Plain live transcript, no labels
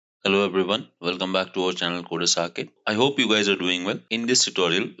Hello everyone, welcome back to our channel Coders Arcade. I hope you guys are doing well. In this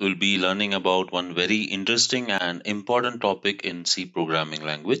tutorial, we'll be learning about one very interesting and important topic in C programming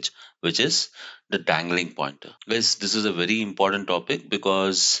language, which is the dangling pointer. Guys, this is a very important topic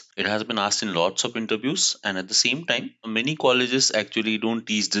because it has been asked in lots of interviews, and at the same time, many colleges actually don't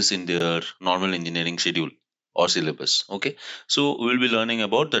teach this in their normal engineering schedule or syllabus. Okay, so we'll be learning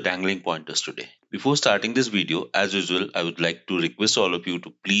about the dangling pointers today. Before starting this video, as usual, I would like to request all of you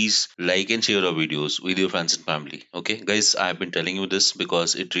to please like and share our videos with your friends and family. Okay, guys, I have been telling you this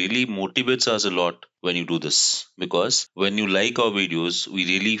because it really motivates us a lot when you do this. Because when you like our videos, we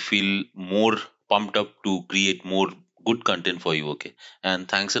really feel more pumped up to create more good content for you. Okay, and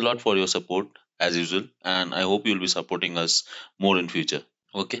thanks a lot for your support as usual, and I hope you'll be supporting us more in future.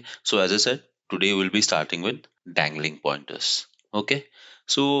 Okay, so as I said, today we'll be starting with dangling pointers. Okay,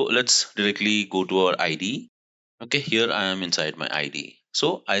 so let's directly go to our IDE. Okay, here I am inside my IDE.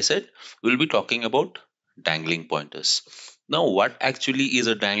 So I said we'll be talking about dangling pointers. Now, what actually is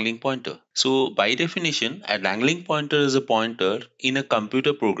a dangling pointer? So, by definition, a dangling pointer is a pointer in a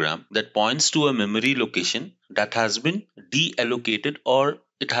computer program that points to a memory location that has been deallocated or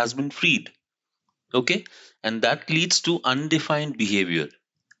it has been freed. Okay, and that leads to undefined behavior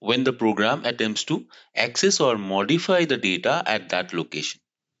when the program attempts to access or modify the data at that location.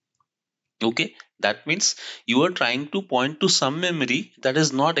 Okay, that means you are trying to point to some memory that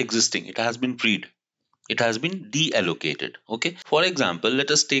is not existing, it has been freed, it has been deallocated. Okay, for example,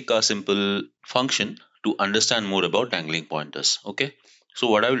 let us take a simple function to understand more about dangling pointers. Okay, so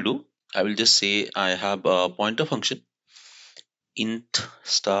what I will do, I will just say I have a pointer function int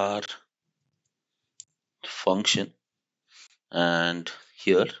star function, and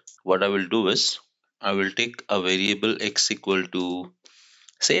here what I will do is I will take a variable x equal to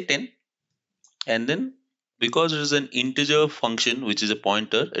say 10, and then because it is an integer function which is a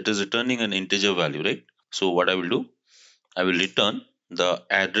pointer, it is returning an integer value, right? So what I will do, I will return the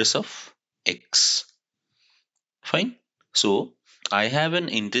address of x. Fine. So I have an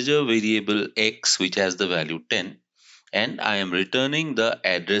integer variable x which has the value 10, and I am returning the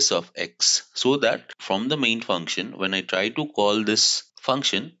address of x, so that from the main function when I try to call this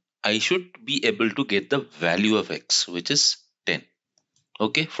function, I should be able to get the value of x, which is 10.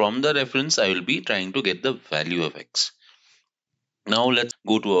 Okay, from the reference I will be trying to get the value of x. Now let's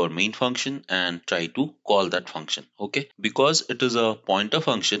go to our main function and try to call that function. Okay, because it is a pointer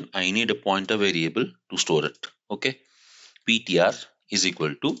function, I need a pointer variable to store it. Okay, ptr is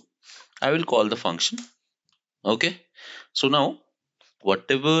equal to, I will call the function. Okay, so now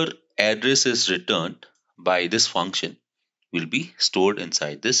whatever address is returned by this function will be stored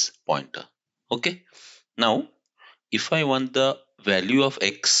inside this pointer. Okay, now if I want the value of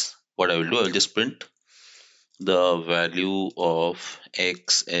x, what I will do, I will just print the value of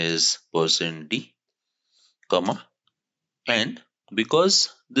x is %d, comma, and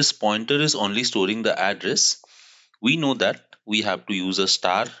because this pointer is only storing the address, we know that we have to use a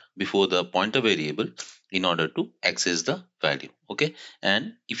star before the pointer variable in order to access the value. Okay,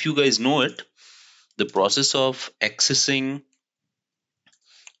 and if you guys know it, the process of accessing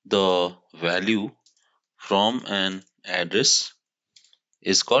the value from an address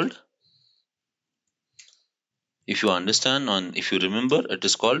is called, if you understand and if you remember, it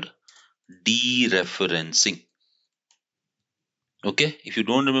is called dereferencing. Okay, if you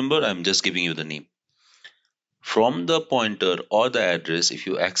don't remember, I'm just giving you the name. From the pointer or the address, if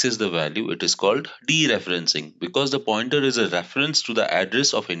you access the value, it is called dereferencing because the pointer is a reference to the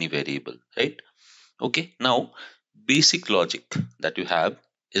address of any variable, right? Okay, now basic logic that you have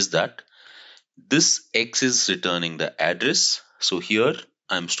is that this x is returning the address. So here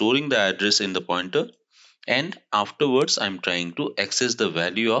I'm storing the address in the pointer, and afterwards I'm trying to access the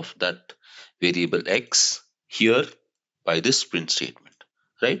value of that variable x here by this print statement,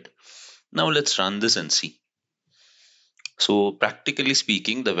 right? Now let's run this and see. So practically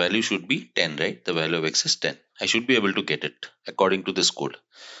speaking, the value should be 10, right? The value of x is 10. I should be able to get it according to this code.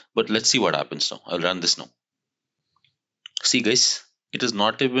 But let's see what happens now. I'll run this now. See guys, it is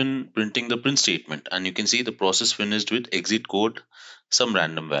not even printing the print statement, and you can see the process finished with exit code some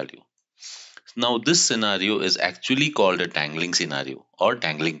random value. Now this scenario is actually called a dangling scenario or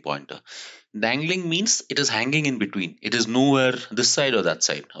dangling pointer. Dangling means it is hanging in between. It is nowhere this side or that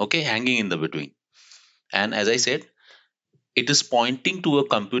side. Okay, hanging in the between. And as I said, it is pointing to a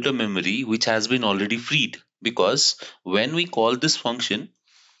computer memory which has been already freed, because when we call this function,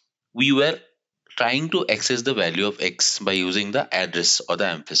 we were trying to access the value of x by using the address or the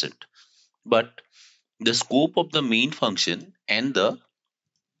ampersand. But the scope of the main function and the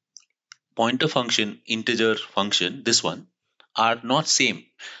pointer function, integer function, this one, are not same.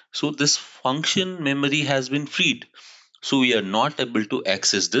 So this function memory has been freed. So we are not able to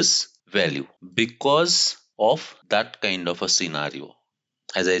access this value because of that kind of a scenario.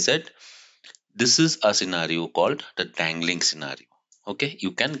 As I said, this is a scenario called the dangling scenario. Okay,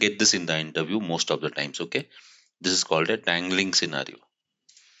 you can get this in the interview most of the times. Okay, this is called a dangling scenario.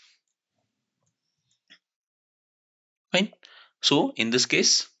 Fine. So in this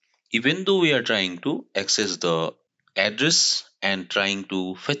case, even though we are trying to access the address and trying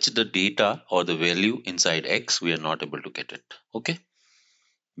to fetch the data or the value inside X, we are not able to get it. Okay,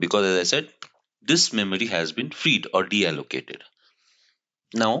 because as I said, this memory has been freed or deallocated.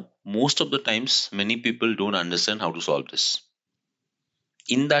 Now, most of the times, many people don't understand how to solve this.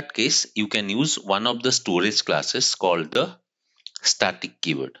 In that case, you can use one of the storage classes called the static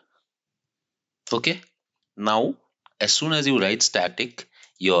keyword. Okay. Now, as soon as you write static,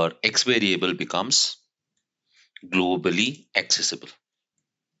 your X variable becomes globally accessible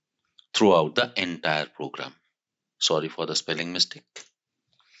throughout the entire program. Sorry for the spelling mistake.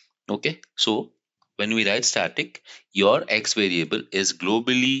 Okay. So, when we write static, your X variable is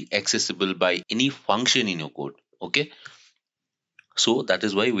globally accessible by any function in your code. Okay. So that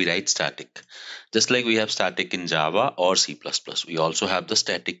is why we write static. Just like we have static in Java or C++, we also have the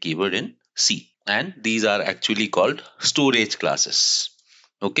static keyword in C. And these are actually called storage classes.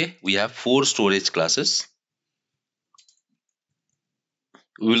 Okay, we have four storage classes.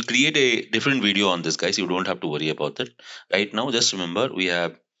 We will create a different video on this, guys. You don't have to worry about that. Right now, just remember we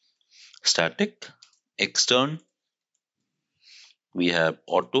have static, extern, we have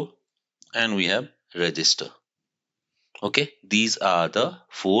auto, and we have register. Okay, these are the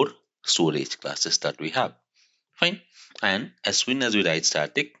four storage classes that we have. Fine. And as soon as we write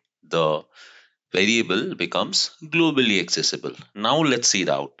static, the variable becomes globally accessible. Now let's see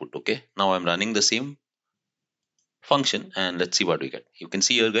the output. Okay. Now I'm running the same function and let's see what we get. You can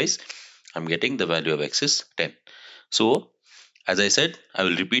see here, guys, I'm getting the value of x is 10. So as I said, I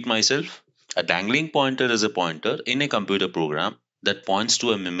will repeat myself. A dangling pointer is a pointer in a computer program that points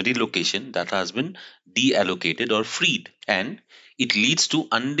to a memory location that has been deallocated or freed, and it leads to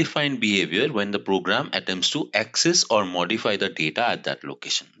undefined behavior when the program attempts to access or modify the data at that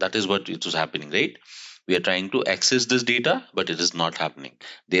location. That is what it was happening, right? We are trying to access this data, but it is not happening.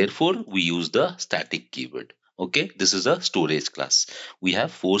 Therefore, we use the static keyword. Okay, this is a storage class. We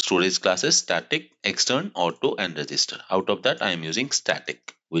have four storage classes: static, extern, auto, and register. Out of that, I am using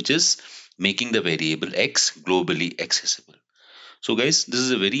static, which is making the variable x globally accessible. So, guys, this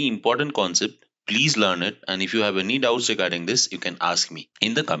is a very important concept. Please learn it. And if you have any doubts regarding this, you can ask me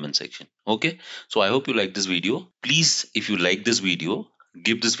in the comment section. Okay. So, I hope you like this video. Please, if you like this video,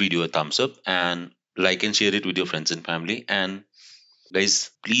 give this video a thumbs up and like and share it with your friends and family. And guys,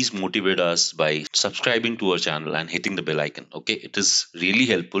 please motivate us by subscribing to our channel and hitting the bell icon. Okay, it is really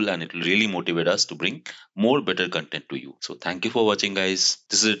helpful and it will really motivate us to bring more better content to you. So thank you for watching, guys.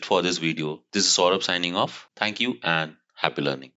 This is it for this video. This is Saurabh signing off. Thank you and happy learning.